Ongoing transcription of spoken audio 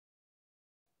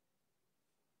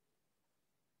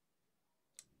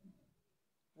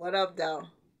What up, though?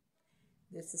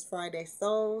 This is Friday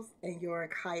Souls and your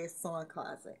highest sewing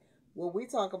closet, where we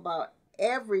talk about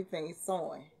everything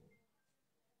sewing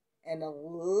and a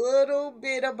little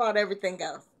bit about everything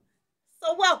else.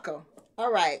 So, welcome.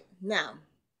 All right, now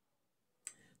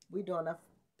we're doing a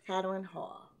pattern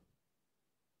haul.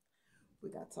 We're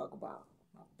going to talk about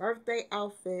my birthday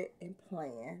outfit and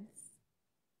plans,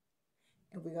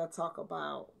 and we're going to talk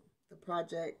about the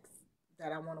projects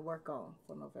that I want to work on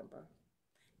for November.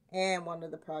 And one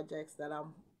of the projects that I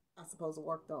supposed to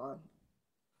work on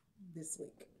this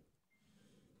week.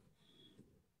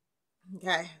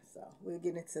 Okay, so we'll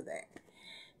get into that.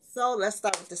 So let's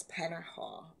start with this pattern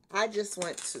haul. I just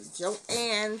went to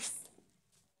Joann's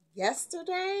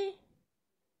yesterday.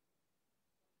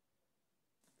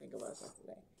 I think it was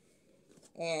yesterday.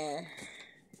 And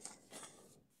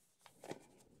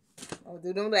I'm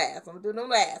gonna do them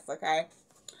last, okay?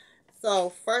 So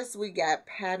first we got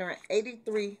pattern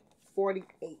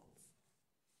 8348.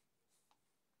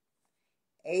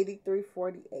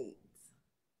 8348.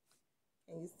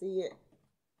 Can you see it?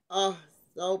 Oh,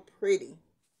 so pretty.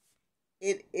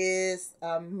 It is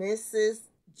a Mrs.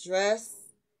 Dress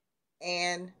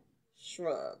and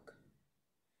Shrug.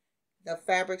 The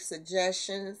fabric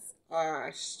suggestions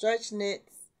are stretch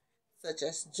knits such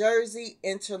as jersey,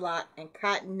 interlock, and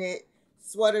cotton knit,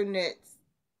 sweater knits,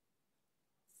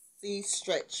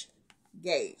 stretch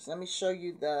gauge. Let me show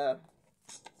you the.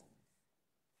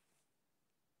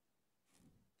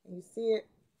 Can you see it?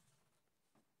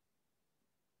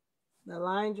 The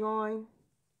line drawing.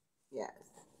 Yes.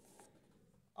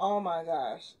 Oh my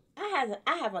gosh. I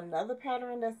have another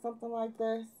pattern that's something like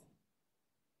this.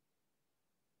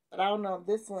 But I don't know if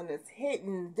this one is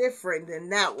hitting different than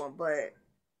that one, but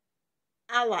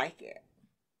I like it.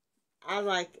 I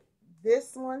like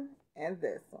this one and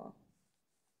this one.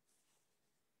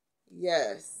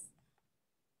 Yes.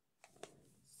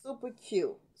 Super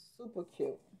cute. Super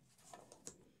cute.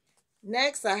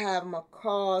 Next, I have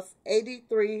McCall's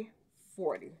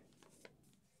 8340.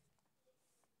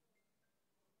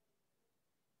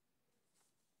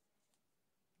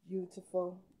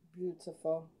 Beautiful,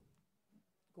 beautiful,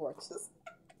 gorgeous.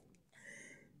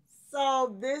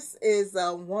 So this is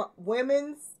a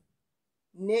women's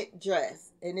knit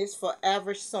dress, and it's for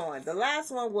average sewing. The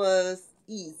last one was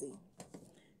easy.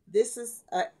 This is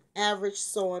an average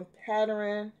sewing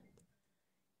pattern.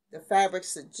 The fabric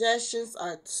suggestions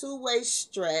are two-way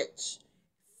stretch,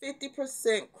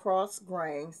 50% cross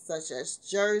grain, such as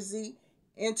jersey,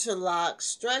 interlock,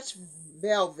 stretch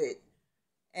velvet,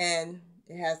 and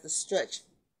it has the stretch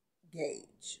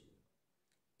gauge.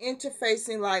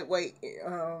 Interfacing lightweight,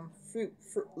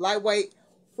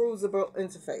 fusible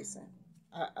interfacing.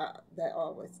 That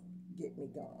always get me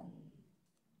going.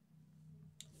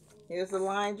 Here's the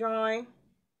line drawing.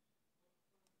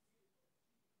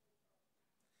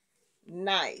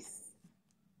 Nice.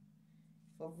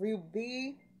 For view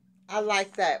B, I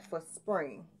like that for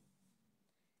spring.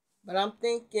 But I'm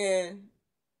thinking,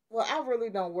 well, I really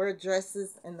don't wear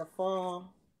dresses in the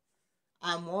fall.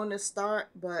 I'm on to start,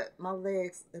 but my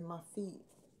legs and my feet,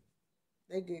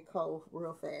 they get cold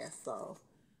real fast. So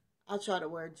I try to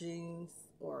wear jeans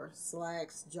or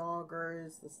slacks,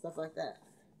 joggers, and stuff like that.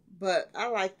 But I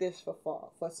like this for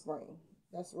fall, for spring.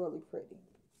 That's really pretty.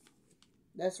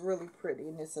 That's really pretty,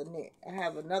 and it's a knit. I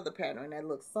have another pattern that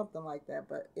looks something like that,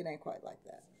 but it ain't quite like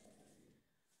that.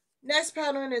 Next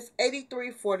pattern is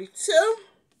 8342.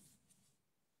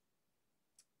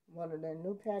 One of the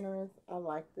new patterns. I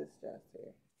like this dress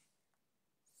here.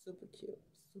 Super cute.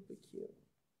 Super cute.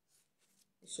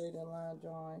 I'll show you the line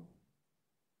drawing.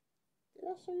 Did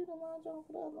I show you the line drawing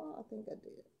for that line? I think I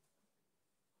did.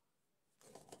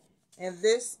 And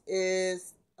this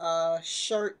is a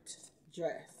shirt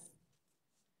dress.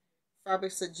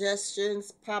 Fabric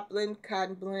suggestions, poplin,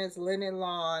 cotton blends, linen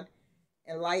lawn,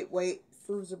 and lightweight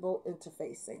fusible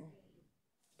interfacing.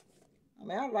 I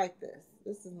mean, I like this.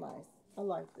 This is nice. I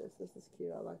like this. This is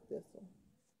cute. I like this one.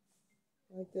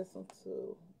 I like this one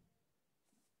too.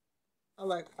 I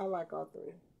like all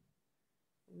three.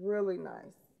 Really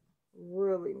nice.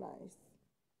 Really nice.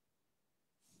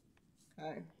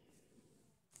 Okay.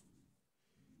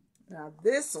 Now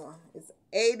this one is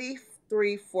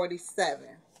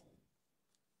 8347.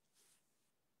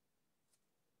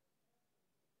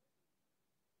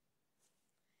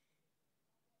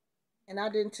 And I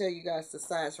didn't tell you guys the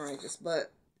size ranges,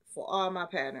 but for all my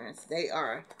patterns, they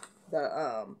are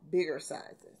the bigger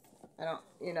sizes. I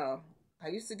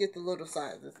used to get the little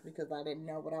sizes because I didn't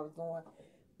know what I was doing.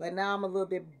 But now I'm a little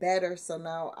bit better, so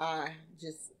now I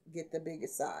just get the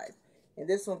biggest size. And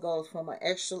this one goes from a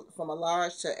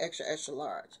large to extra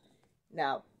large.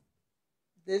 Now,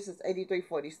 This is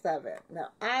 $83.47. Now,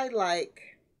 I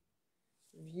like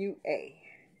View A.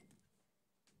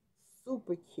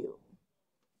 Super cute.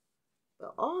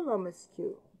 But all of them is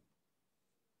cute.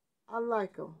 I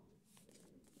like them.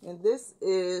 And this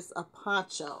is a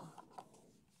poncho.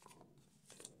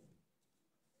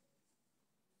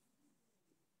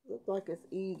 Looks like it's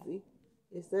easy.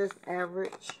 It says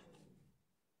average.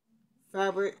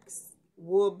 Fabrics,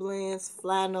 wool blends,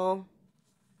 flannel,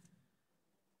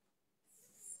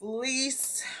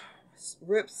 fleece,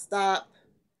 ripstop,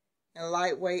 and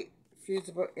lightweight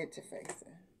fusible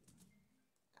interfacing.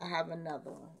 I have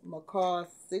another one. McCall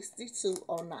 6209.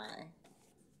 Oh my gosh,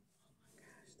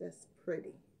 that's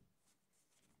pretty.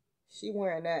 She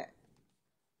wearing that.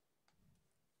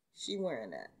 She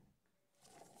wearing that.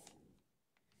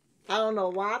 I don't know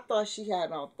why I thought she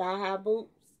had on thigh-high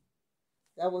boots.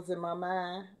 That was in my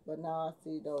mind, but now I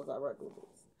see those are regular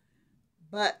boots.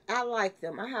 But I like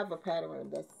them. I have a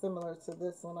pattern that's similar to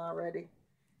this one already.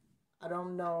 I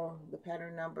don't know the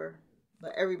pattern number,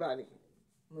 but everybody,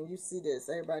 when you see this,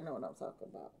 everybody know what I'm talking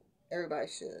about. Everybody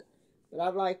should. But I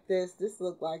like this. This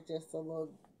looked like just a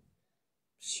little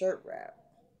shirt wrap.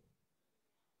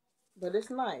 But it's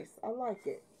nice. I like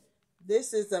it.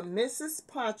 This is a Mrs.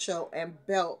 Poncho and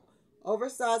Belt.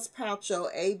 Oversized poncho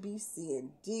A, B, C,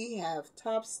 and D have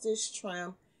top stitch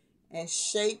trim and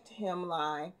shaped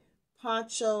hemline.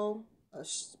 Poncho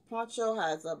has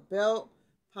a belt.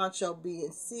 Poncho B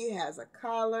and C has a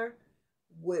collar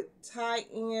with tie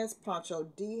ends. Poncho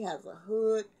D has a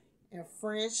hood and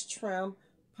fringe trim.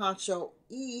 Poncho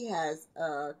E has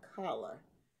a collar.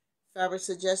 Fabric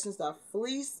suggestions are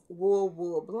fleece,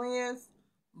 wool blends,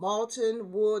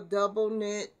 molten wool double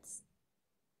knits.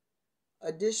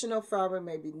 Additional fabric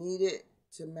may be needed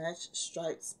to match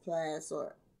stripes, plaids,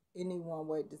 or any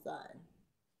one-way design.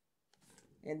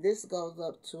 And this goes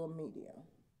up to a medium.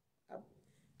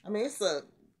 I mean, it's a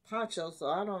poncho, so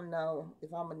I don't know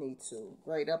if I'm going to need to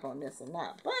grade up on this or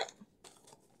not. But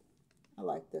I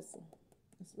like this one.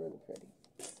 It's really pretty.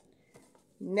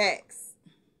 Next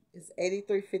is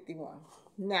 $83.51.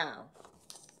 Now,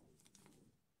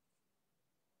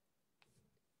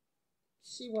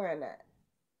 she wearing that.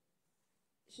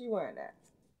 She wearing that.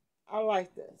 I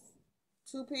like this.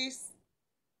 Two-piece.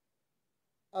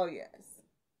 Oh, yes.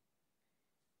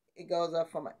 It goes up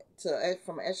from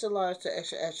extra large to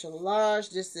extra large.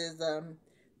 This is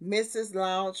Mrs.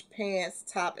 Lounge pants,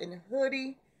 top, and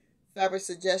hoodie. Fabric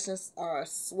suggestions are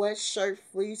sweatshirt,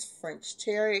 fleece, French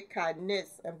terry, cotton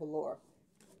knits, and velour.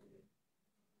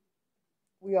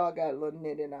 We all got a little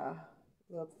knit in our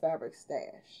little fabric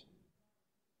stash.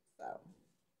 So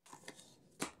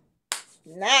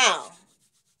now,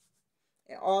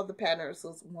 and all the patterns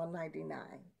was $199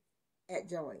 at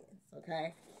Joann's.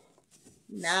 Okay.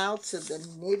 Now to the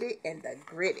nitty and the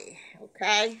gritty.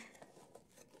 Okay.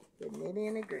 The nitty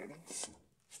and the gritty.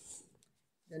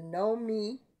 The Know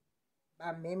Me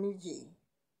by Mimi G.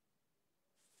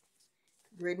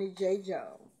 Brittany J.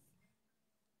 Jones.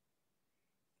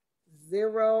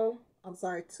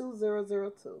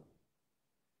 2002.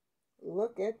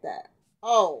 Look at that.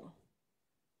 Oh,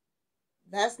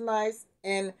 that's nice.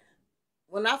 And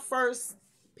when I first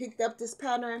picked up this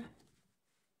pattern,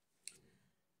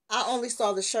 I only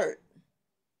saw the shirt.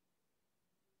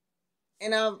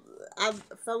 And I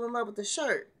fell in love with the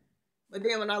shirt. But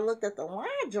then when I looked at the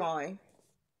line drawing,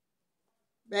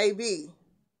 baby,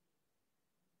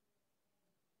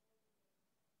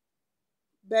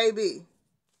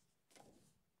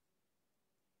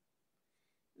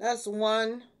 that's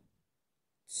 1,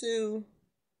 2,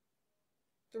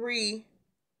 3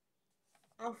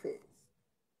 outfits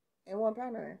in one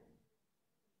pattern.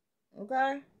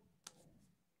 Okay?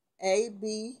 A,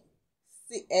 B,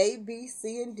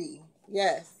 C, and D.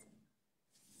 Yes.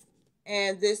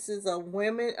 And this is a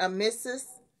Mrs.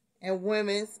 and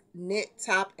women's knit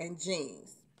top and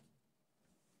jeans.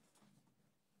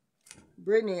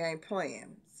 Brittany ain't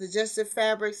playing. Suggested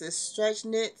fabrics is stretch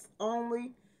knits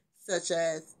only, such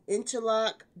as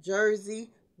interlock, jersey,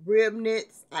 rib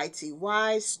knits,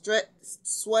 ITY,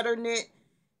 sweater knit.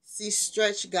 See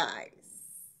stretch guides.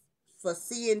 For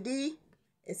C and D,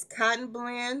 it's cotton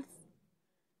blends,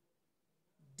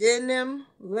 denim,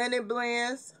 linen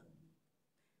blends,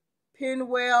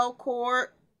 pinwheel cord,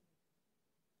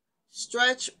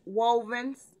 stretch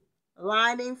wovens,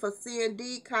 lining for C and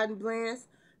D, cotton blends,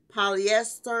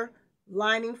 polyester,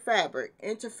 lining fabric,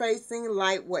 interfacing,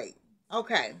 lightweight.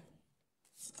 Okay.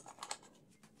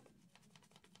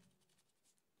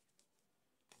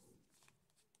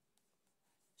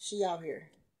 She out here.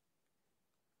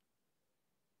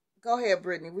 Go ahead,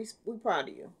 Brittany. We proud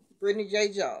of you. Brittany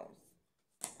J. Jones.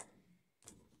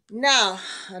 Now,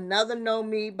 another Know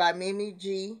Me by Mimi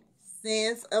G.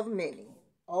 Sins of Many.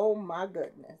 Oh my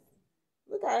goodness.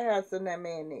 Look how handsome that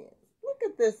man is. Look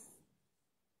at this.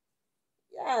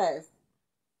 Yes.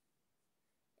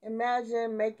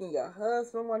 Imagine making your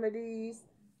husband one of these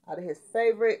out of his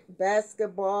favorite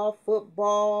basketball,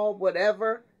 football,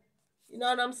 whatever. You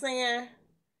know what I'm saying?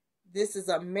 This is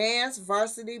a man's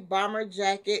varsity bomber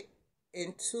jacket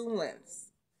in 2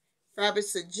 lengths. Fabric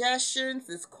suggestions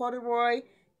is corduroy,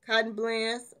 cotton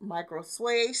blends, micro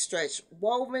suede, stretch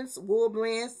wovens, wool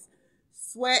blends,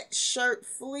 sweatshirt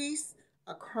fleece,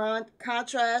 a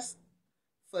contrast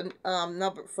for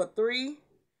 3,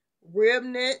 rib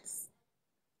knits,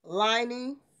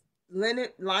 lining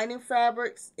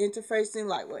fabrics, interfacing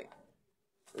lightweight.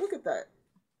 Look at that.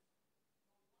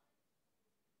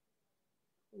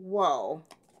 Whoa.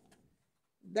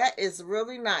 That is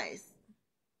really nice.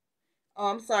 Oh,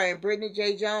 I'm sorry, Brittany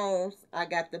J. Jones, I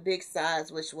got the big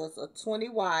size, which was a 20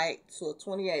 wide to a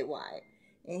 28 wide.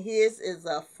 And his is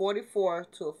a 44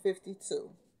 to a 52.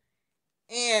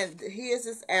 And his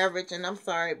is average, and I'm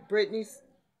sorry, Brittany's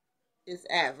is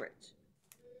average.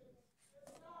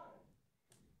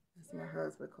 That's my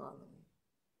husband calling me.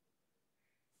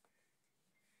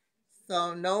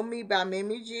 So, Know Me by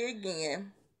Mimi G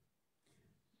again.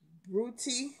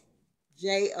 Bruty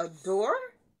J. Adore.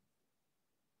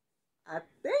 I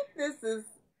think this is,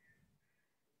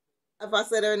 if I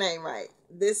said her name right.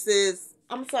 This is,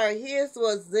 I'm sorry, his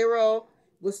was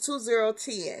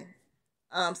 2010.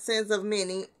 Sins of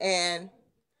Many, and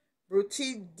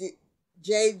Bruty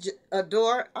J.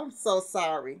 Adore. I'm so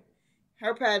sorry.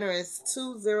 Her pattern is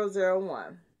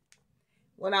 2001.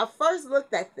 When I first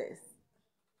looked at this,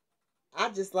 I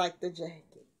just liked the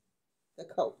jacket, the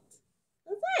coat.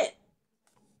 That's it.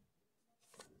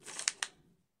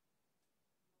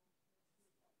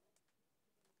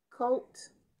 Coat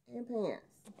and pants.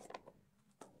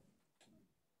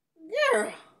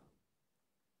 Girl.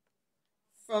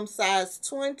 From size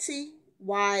 20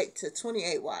 wide to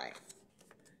 28 wide.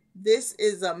 This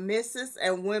is a missus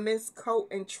and women's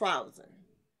coat and trouser.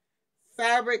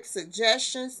 Fabric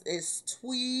suggestions is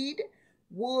tweed,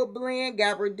 wool blend,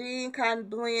 gabardine, cotton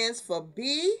blends for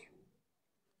B.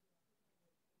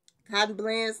 Cotton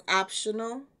blends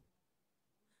optional.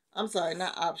 I'm sorry,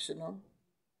 not optional.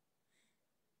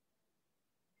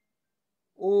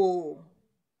 Ooh,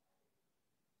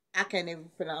 I can't even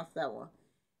pronounce that one.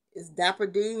 It's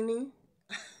Dapperdini.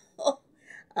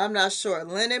 I'm not sure.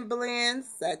 Linen blends,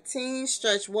 sateen,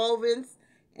 stretch wovens,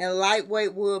 and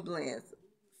lightweight wool blends.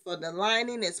 For the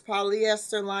lining, it's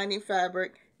polyester lining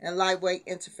fabric and lightweight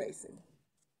interfacing.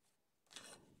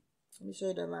 Let me show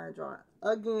you the line drawing.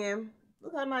 Again,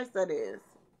 look how nice that is.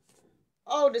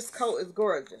 Oh, this coat is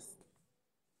gorgeous.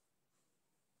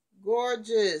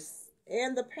 Gorgeous.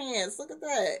 And the pants, look at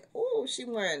that. Oh, she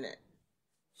wearing it.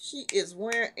 She is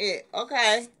wearing it.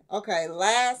 Okay. Okay,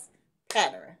 last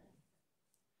pattern.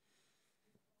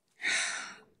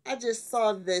 I just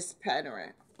saw this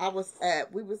pattern.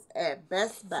 We was at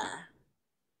Best Buy.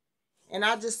 And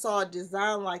I just saw a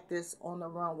design like this on the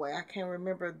runway. I can't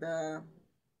remember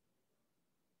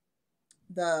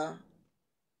the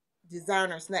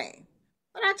designer's name.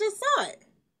 But I just saw it.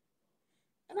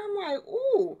 And I'm like,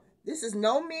 ooh, this is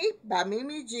Know Me by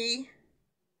Mimi G.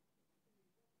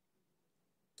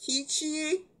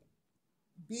 Kichi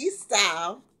B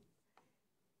Style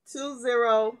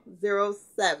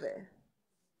 2007.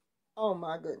 Oh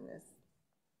my goodness.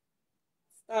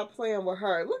 Stop playing with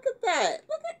her. Look at that.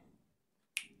 Look at.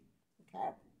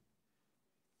 Okay.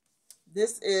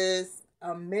 This is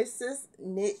a Mrs.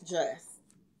 knit dress.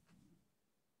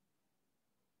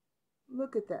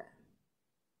 Look at that.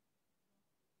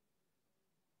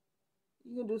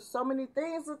 You can do so many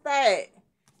things with that.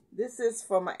 This is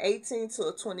from an 18 to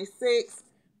a 26.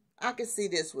 I can see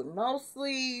this with no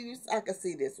sleeves. I can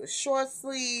see this with short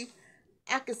sleeve.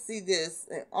 I can see this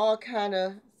in all kind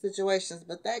of situations.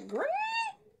 But that green,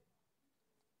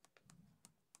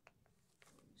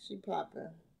 she popping.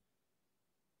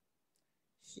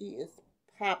 She is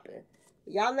popping.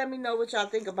 Y'all let me know what y'all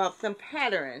think about them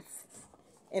patterns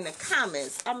in the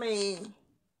comments. I mean,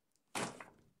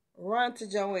 run to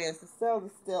Joann's. The sale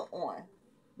is still on.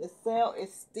 The sale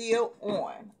is still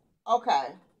on.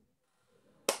 Okay.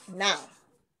 Now,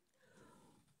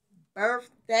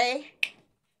 birthday.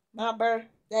 My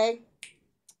birthday.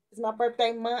 It's my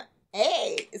birthday month.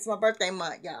 Hey, it's my birthday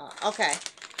month, y'all. Okay.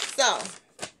 So,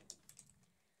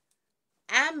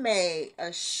 I made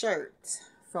a shirt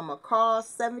from McCall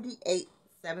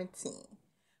 7817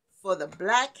 for the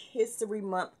Black History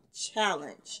Month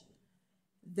challenge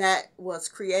that was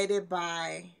created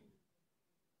by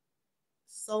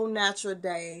So Natural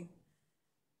Day.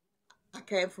 I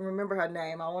can't remember her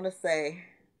name. I want to say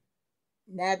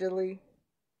Natalie,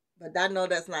 but I know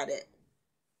that's not it.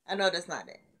 I know that's not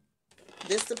it.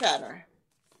 This the pattern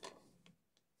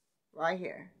right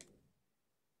here.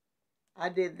 I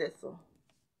did this one.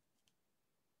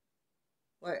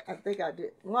 Wait, I think I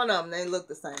did. One of them, they look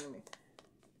the same to me.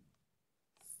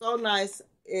 So nice.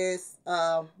 Is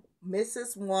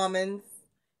Mrs. Woman's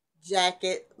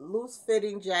jacket, loose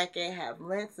fitting jacket, have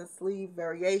lengths and sleeve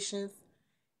variations,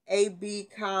 AB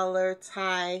collar,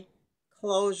 tie,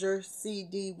 closure,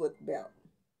 CD with belt.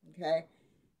 Okay.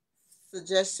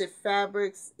 Suggested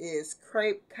fabrics is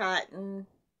crepe cotton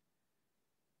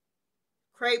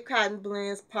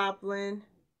blends, poplin,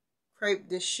 crepe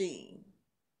de chine.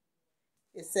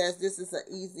 It says this is an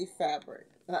easy fabric,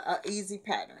 easy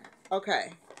pattern.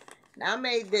 Okay. Now I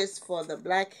made this for the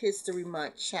Black History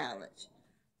Month challenge,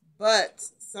 but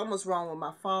something was wrong with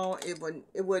my phone. It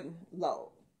wouldn't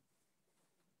load.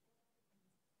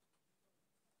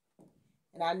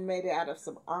 And I made it out of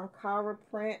some Ankara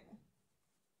print.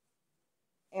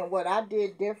 And what I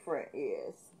did different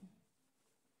is,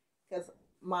 because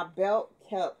my belt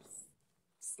kept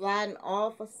sliding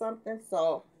off or something,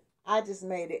 so I just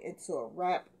made it into a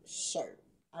wrap shirt.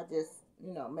 I just,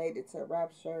 made it to a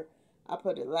wrap shirt. I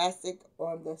put elastic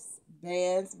on the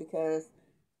bands because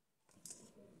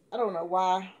I don't know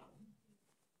why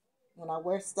when I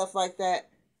wear stuff like that,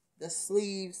 the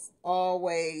sleeves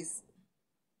always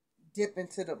dip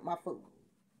into my foot.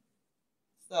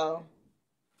 So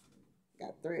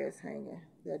got threads hanging.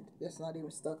 That's not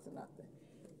even stuck to nothing.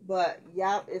 But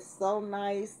yeah, it's so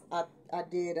nice. I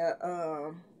did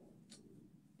a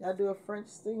did I do a French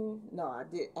seam? No, I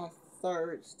did.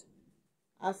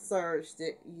 I serged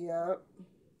it. Yep.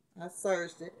 I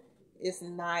serged it. It's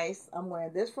nice. I'm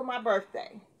wearing this for my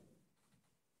birthday.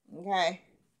 Okay.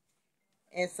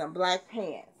 And some black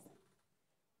pants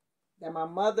that my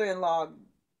mother-in-law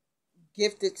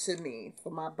gifted to me for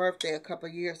my birthday a couple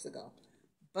years ago.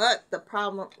 But the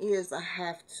problem is I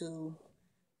have to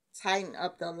tighten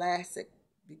up the elastic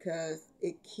because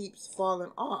it keeps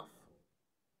falling off.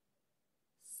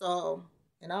 So,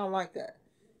 and I don't like that.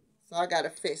 So I got to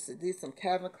fix it. These some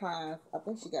Calvin Klein. I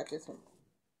think she got this one.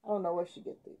 I don't know where she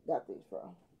got these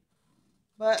from.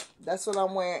 But that's what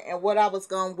I'm wearing. And what I was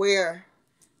going to wear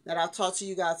that I talked to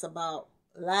you guys about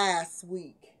last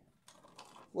week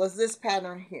was this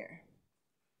pattern here.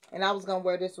 And I was going to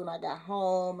wear this when I got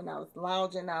home and I was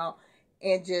lounging out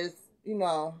and just,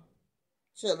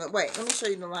 chilling. Wait, let me show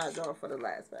you the line drawing for the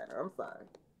last pattern. I'm sorry.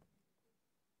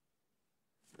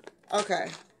 Okay.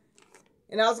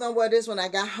 And I was going to wear this when I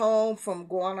got home from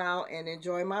going out and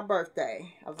enjoying my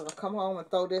birthday. I was going to come home and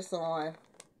throw this on.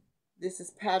 This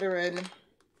is pattern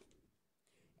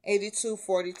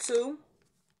 8242.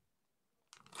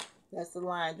 That's the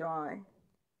line drawing.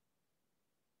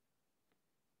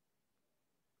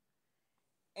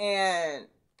 And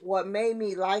what made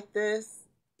me like this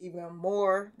even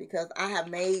more, because I have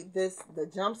made this, the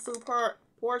jumpsuit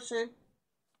portion.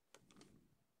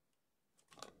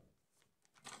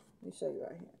 Let me show you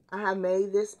right here. I have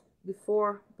made this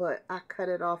before, but I cut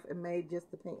it off and made just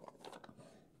the pants.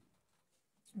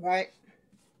 Right?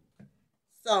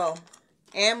 So,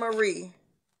 Anne-Marie.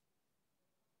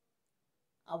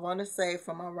 I want to say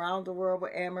from Around the World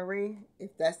with Anne-Marie.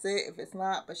 If that's it. If it's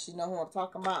not, but she know who I'm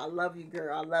talking about. I love you,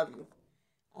 girl. I love you.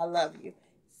 I love you.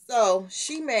 So,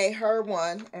 she made her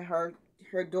one and her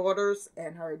daughters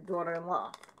and her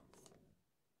daughter-in-law.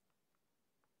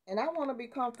 And I want to be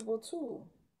comfortable too.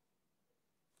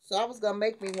 So I was going to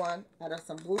make me one out of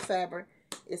some blue fabric.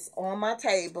 It's on my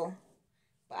table.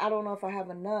 But I don't know if I have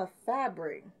enough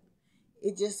fabric.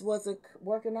 It just wasn't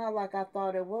working out like I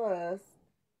thought it was.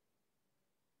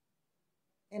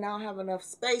 And I don't have enough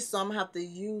space, so I'm going to have to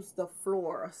use the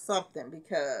floor or something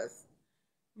because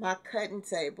my cutting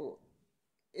table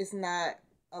is not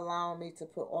allowing me to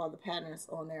put all the patterns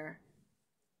on there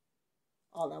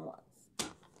all at once.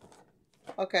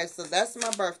 Okay, so that's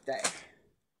my birthday.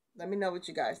 Let me know what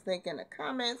you guys think in the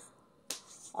comments.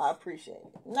 I appreciate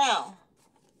it. Now,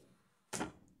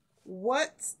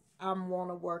 what I want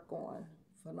to work on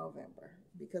for November,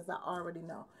 because I already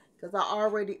know. Because I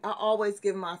always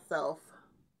give myself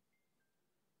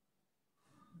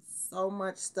so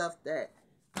much stuff that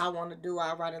I want to do.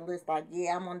 I write a list like,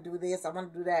 yeah, I'm going to do this, I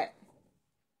want to do that.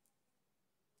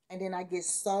 And then I get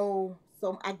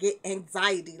I get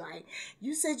anxiety. Like,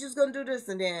 you said you was going to do this,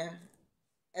 and then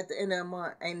at the end of the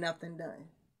month, ain't nothing done.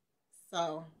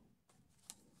 So,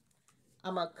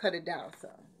 I'm going to cut it down some.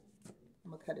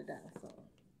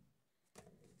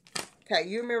 Okay,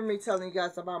 you remember me telling you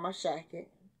guys about my jacket.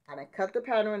 I done cut the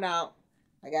pattern out.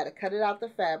 I got to cut it out the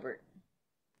fabric.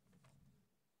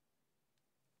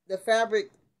 The fabric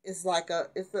is like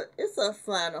it's a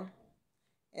flannel.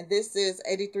 And this is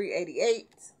 8388.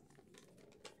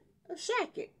 A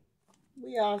jacket.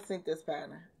 We all seen this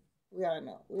pattern. We already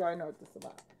know. We already know what this is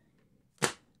about.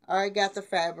 I already got the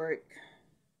fabric.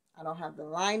 I don't have the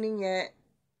lining yet.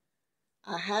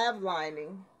 I have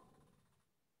lining.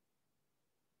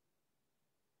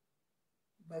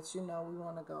 But you know we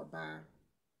want to go buy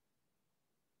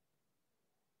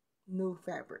new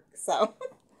fabric. So,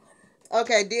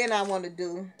 okay, then I want to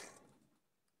do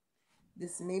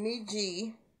this Mimi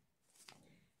G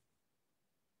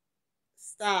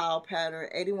style pattern,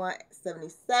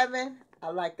 8177. I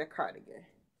like the cardigan.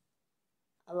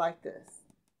 I like this.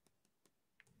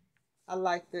 I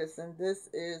like this. And this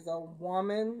is a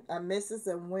woman, a Mrs.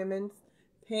 and women's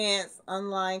pants,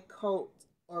 unlined coat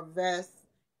or vest,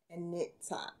 and knit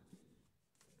top.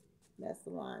 That's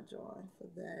the line drawing for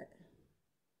that.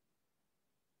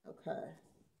 Okay.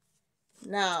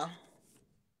 Now,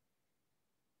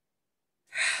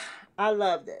 I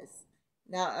love this.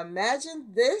 Now,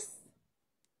 imagine this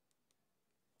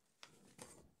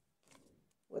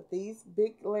with these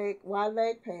big leg, wide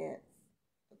leg pants.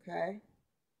 Okay.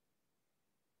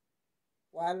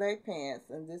 Wide leg pants.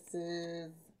 And this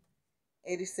is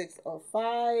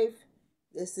 8605.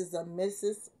 This is a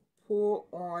Mrs. Pull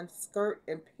on skirt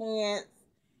and pants,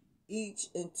 each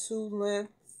in 2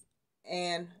 lengths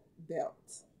and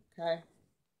belt. Okay.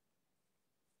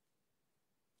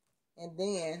 And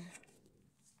then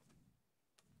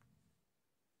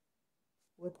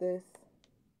with this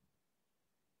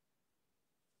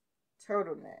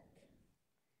turtleneck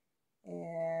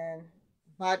and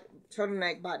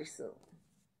turtleneck bodysuit.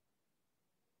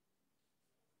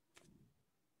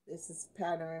 This is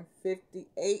pattern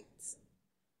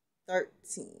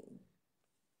 5813.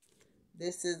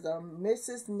 This is a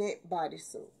Mrs. Knit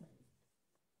bodysuit.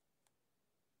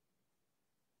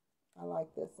 I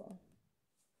like this one.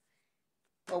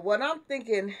 But what I'm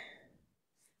thinking,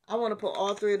 I want to put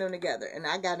all 3 of them together. And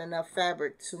I got enough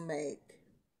fabric to make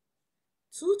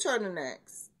 2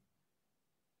 turtlenecks,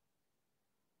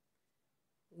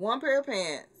 1 pair of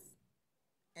pants,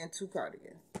 and 2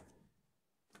 cardigans.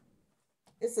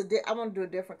 I want to do a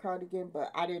different cardigan,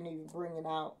 but I didn't even bring it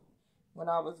out when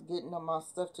I was getting my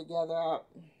stuff together. I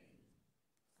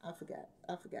forgot.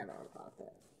 I forgot all about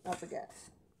that. I forgot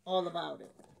all about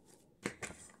it.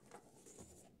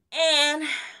 And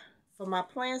for my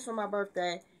plans for my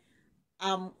birthday,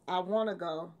 I want to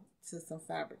go to some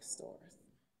fabric stores,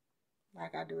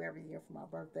 like I do every year for my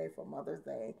birthday, for Mother's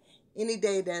Day, any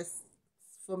day that's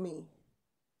for me,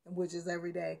 which is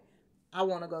every day. I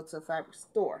want to go to a fabric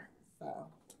store. So,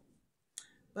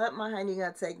 but my honey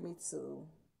gonna take me to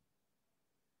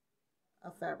a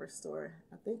fabric store.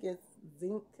 I think it's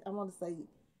Zinc. I want to say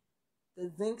the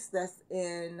Zincs that's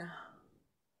in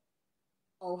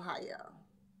Ohio.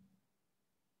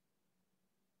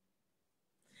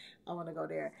 I want to go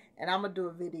there, and I'm gonna do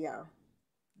a video.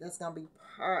 That's gonna be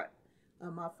part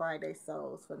of my Friday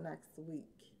Souls for next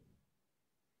week.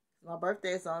 My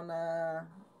birthday is on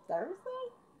Thursday.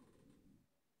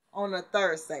 On a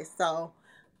Thursday, so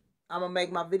I'm gonna make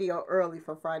my video early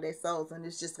for Friday Souls, and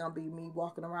it's just gonna be me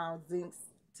walking around Zincs,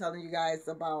 telling you guys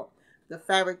about the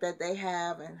fabric that they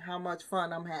have and how much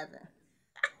fun I'm having.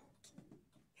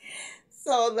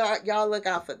 So y'all look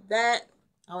out for that.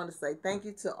 I want to say thank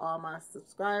you to all my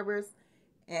subscribers,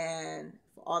 and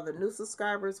for all the new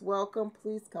subscribers, welcome.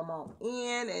 Please come on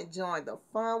in and join the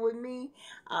fun with me.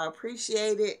 I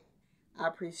appreciate it. I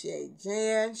appreciate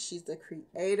Jan. She's the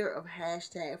creator of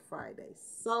hashtag Friday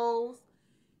Souls.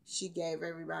 She gave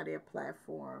everybody a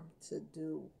platform to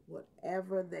do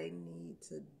whatever they need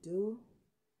to do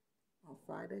on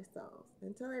Friday Souls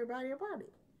and tell everybody about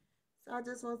it. So I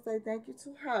just want to say thank you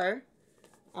to her.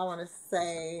 I want to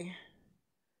say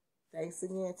thanks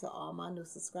again to all my new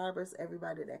subscribers,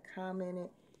 everybody that commented.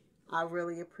 I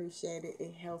really appreciate it.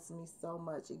 It helps me so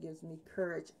much. It gives me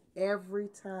courage every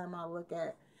time I look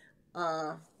at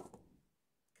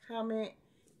comment,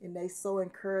 and they so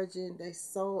encouraging, they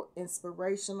so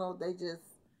inspirational, they just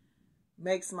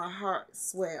makes my heart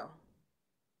swell.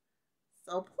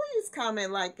 So please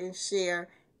comment, like, and share,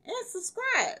 and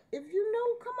subscribe. If you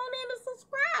new, come on in and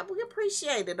subscribe. We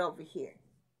appreciate it over here.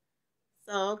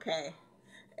 So okay,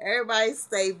 everybody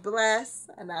stay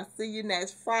blessed, and I'll see you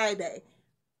next Friday.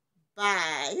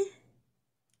 Bye.